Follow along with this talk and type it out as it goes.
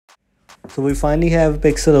So we finally have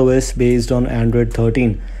PixelOS based on Android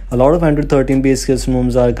 13. A lot of Android 13 based custom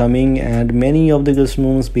ROMs are coming, and many of the custom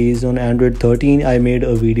ROMs based on Android 13 I made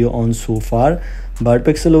a video on so far. But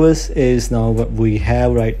PixelOS is now what we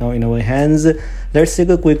have right now in our hands. Let's take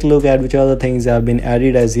a quick look at which other things have been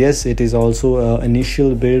added, as yes, it is also an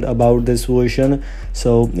initial build about this version.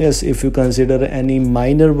 So yes, if you consider any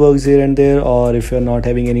minor bugs here and there, or if you're not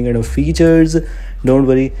having any kind of features, don't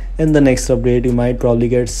worry, in the next update you might probably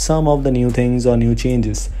get some of the new things or new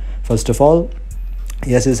changes. First of all,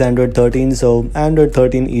 yes, it's Android 13, so Android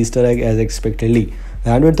 13 Easter egg as expectedly. The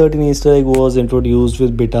Android 13 Easter egg was introduced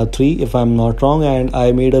with beta 3 if I'm not wrong, and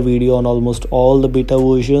I made a video on almost all the beta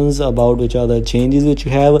versions about which are the changes which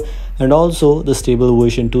you have, and also the stable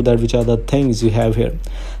version 2, that which are the things you have here.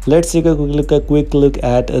 Let's take a quick look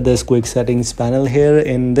at this quick settings panel here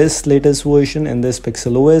in this latest version in this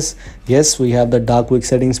PixelOS. Yes, we have the dark quick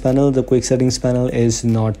settings panel. The quick settings panel is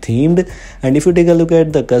not themed, and if you take a look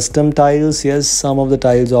at the custom tiles, yes, some of the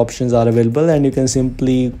tiles options are available, and you can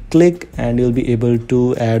simply click and you'll be able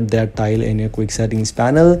to add that tile in your quick settings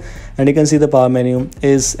panel. And you can see the power menu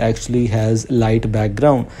is actually has light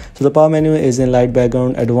background. So the power menu is in light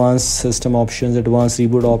background. Advanced system options, advanced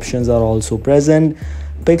reboot options are also present.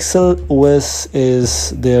 PixelOS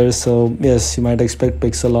is there, so yes, you might expect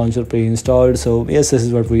Pixel Launcher pre-installed. So yes, this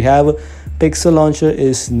is what we have. Pixel Launcher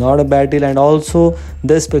is not a bad deal, and also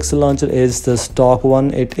this Pixel Launcher is the stock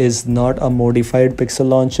one. It is not a modified Pixel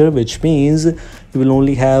Launcher, which means you will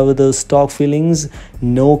only have the stock feelings,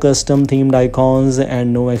 no custom themed icons,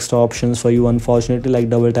 and no extra options for you, unfortunately, like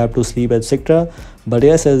double tap to sleep, etc. But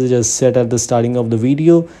yes, as I just said at the starting of the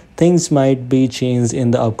video, things might be changed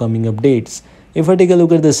in the upcoming updates. If I take a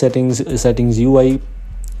look at the settings UI,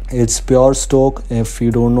 it's pure stock. If you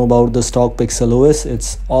don't know about the stock PixelOS,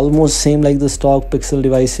 it's almost same like the stock Pixel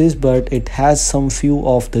devices, but it has some few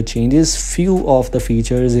of the changes, few of the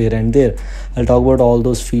features here and there. I'll talk about all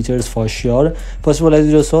those features for sure. First of all, as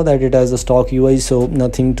you just saw, that it has a stock UI, so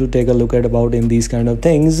nothing to take a look at about in these kind of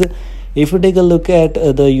things. If you take a look at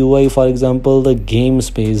the UI, for example, the game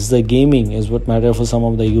space, the gaming is what matters for some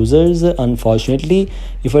of the users. Unfortunately,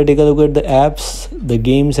 if I take a look at the apps, the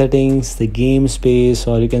game settings, the game space,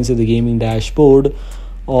 or you can say the gaming dashboard,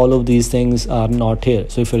 all of these things are not here.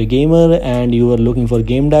 So if you're a gamer and you are looking for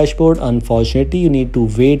game dashboard, unfortunately you need to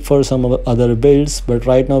wait for some other builds. But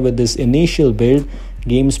right now with this initial build,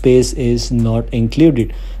 game space is not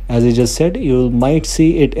included. As I just said, you might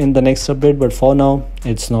see it in the next update, but for now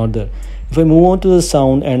it's not there. If I move on to the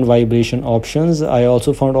sound and vibration options, I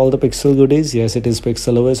also found all the Pixel goodies. Yes, it is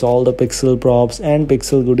PixelOS, all the Pixel props and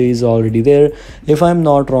Pixel goodies already there. If I'm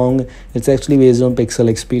not wrong, it's actually based on Pixel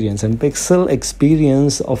Experience, and Pixel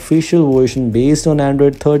Experience official version based on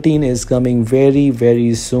Android 13 is coming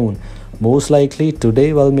very soon. Most likely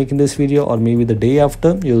today while making this video, or maybe the day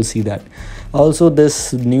after, you'll see that. Also,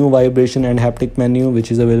 this new vibration and haptic menu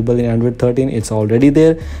which is available in Android 13, it's already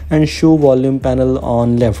there. And show volume panel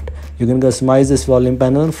on left, you can customize this volume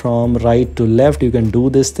panel from right to left. You can do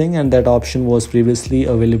this thing, and that option was previously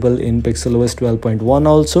available in PixelOS 12.1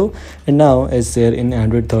 also, and now it's there in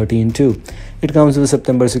Android 13 too. It comes with a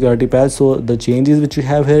September security patch, so the changes which you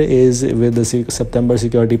have here is with the September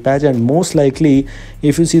security patch, and most likely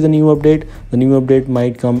if you see the new update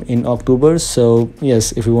might come in October. So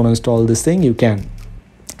yes, if you want to install this thing, you can.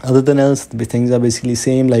 Other than else, the things are basically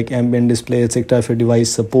same, like ambient display, etc. if your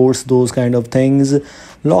device supports those kind of things.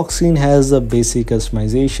 Lock screen has the basic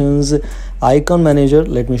customizations. Icon manager,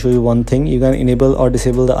 let me show you one thing. You can enable or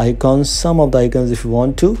disable the icons, some of the icons if you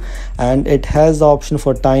want to, and it has the option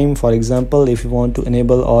for time. For example, if you want to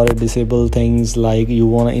enable or disable things, like you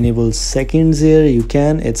want to enable seconds here, you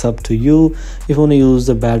can, it's up to you. If you want to use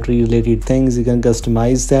the battery related things, you can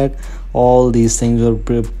customize that. All these things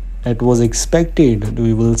are it was expected.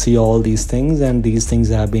 We will see all these things, and these things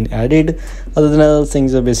have been added. Other than other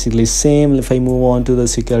things are basically same. If I move on to the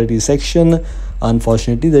security section,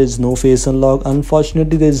 unfortunately there is no face unlock,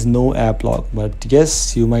 unfortunately there is no app lock, but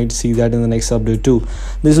yes, you might see that in the next update too.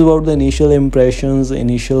 This is about the initial impressions,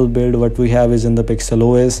 initial build. What we have is in the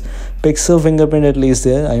PixelOS. Pixel fingerprint at least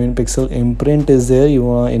there, I mean Pixel imprint is there. You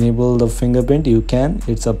want to enable the fingerprint, you can,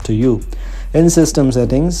 it's up to you. In system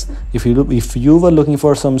settings, if you were looking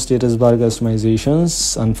for some status bar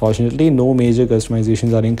customizations, unfortunately no major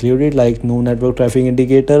customizations are included, like no network traffic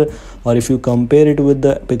indicator, or if you compare it with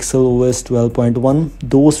the PixelOS 12.1,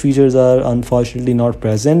 those features are unfortunately not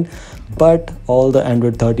present. But all the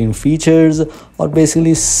Android 13 features, or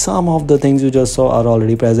basically some of the things you just saw, are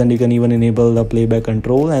already present. You can even enable the playback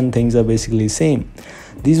control, and things are basically same.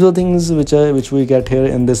 These were things which we get here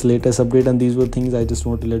in this latest update, and these were things I just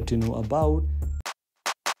want to let you know about.